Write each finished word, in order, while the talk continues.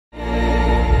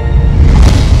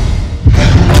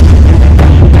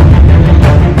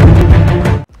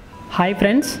Hi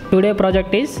friends, today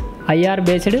project is IR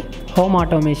based home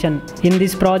automation. In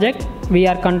this project we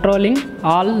are controlling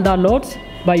all the loads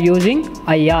by using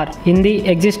IR. In the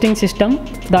existing system,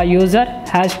 the user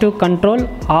has to control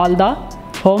all the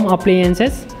home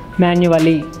appliances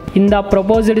manually. In the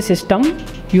proposed system,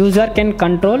 user can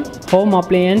control home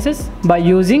appliances by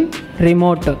using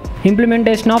remote.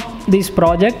 Implementation of this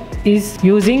project is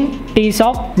using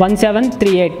TSOP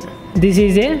 1738. This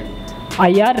is a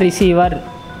IR receiver.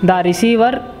 The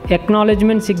receiver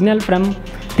acknowledgement signal from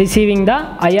receiving the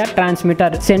IR transmitter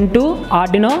sent to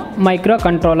Arduino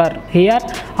microcontroller. Here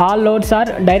all loads are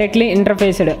directly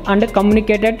interfaced and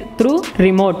communicated through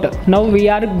remote. Now we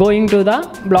are going to the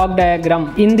block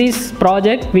diagram. In this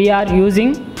project we are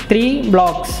using 3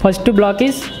 blocks. First block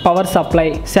is power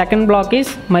supply, second block is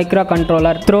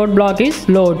microcontroller, third block is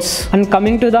loads. And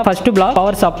coming to the first block,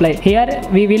 power supply. Here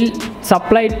we will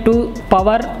supply to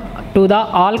power to the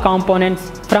all components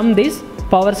from this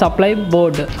power supply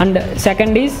board. And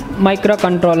second is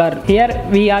microcontroller. Here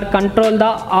we are control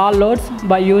the all loads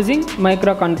by using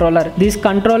microcontroller. This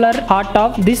controller heart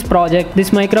of this project. This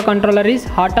microcontroller is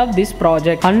heart of this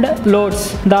project. And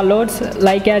loads. The loads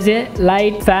like as a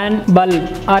light, fan, bulb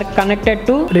are connected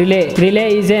to relay.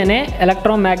 Relay is an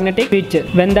electromagnetic switch.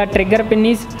 When the trigger pin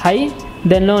is high,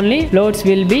 then only loads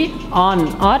will be on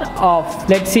or off.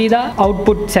 Let's see the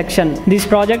output section. This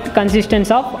project consists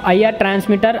of IR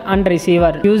transmitter and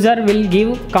receiver. User will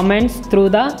give commands through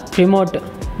the remote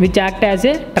which act as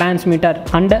a transmitter,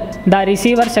 and the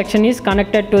receiver section is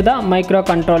connected to the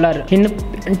microcontroller. In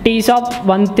TSOP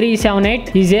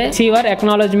 1378 is a receiver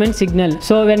acknowledgement signal.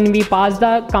 So when we pass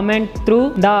the command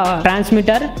through the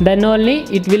transmitter, then only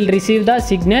it will receive the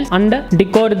signal and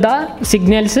decode the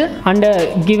signals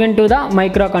and given to the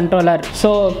microcontroller.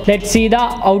 So let's see the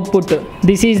output.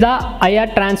 This is the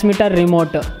IR transmitter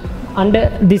remote and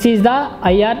this is the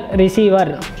IR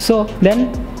receiver. So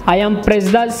then I am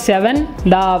press the 7,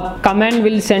 the command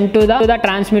will send to the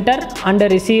transmitter and the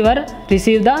receiver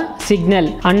receive the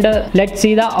signal, and let's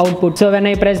see the output. So when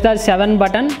I press the 7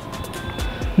 button,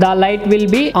 the light will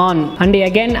be on, and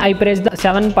again I press the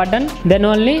 7 button, then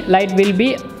only light will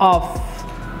be off,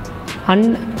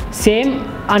 and same,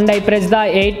 and I press the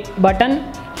 8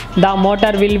 button, the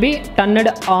motor will be turned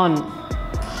on.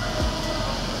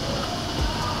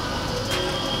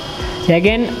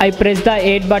 Again I press the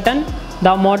 8 button,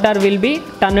 the motor will be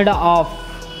turned off.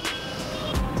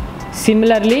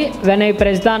 Similarly, when I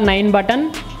press the 9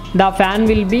 button, the fan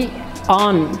will be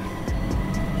on.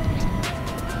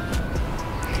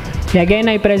 Again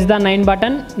I press the 9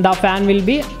 button, the fan will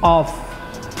be off.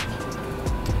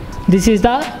 This is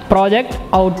the project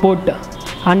output.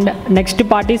 And next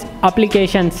part is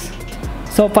applications.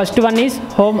 So first one is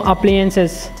home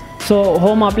appliances. So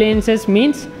home appliances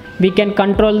means we can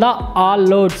control the all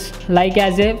loads like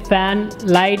as a fan,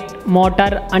 light,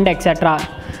 motor and etc.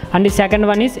 And the second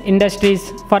one is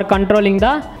industries for controlling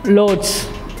the loads.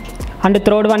 And the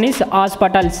third one is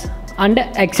hospitals and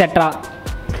etc.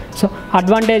 So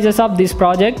advantages of this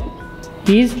project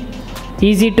is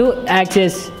easy to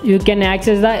access. You can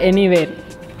access the anywhere.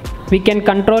 We can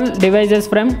control devices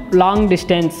from long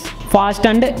distance. Fast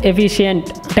and efficient.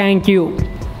 Thank you.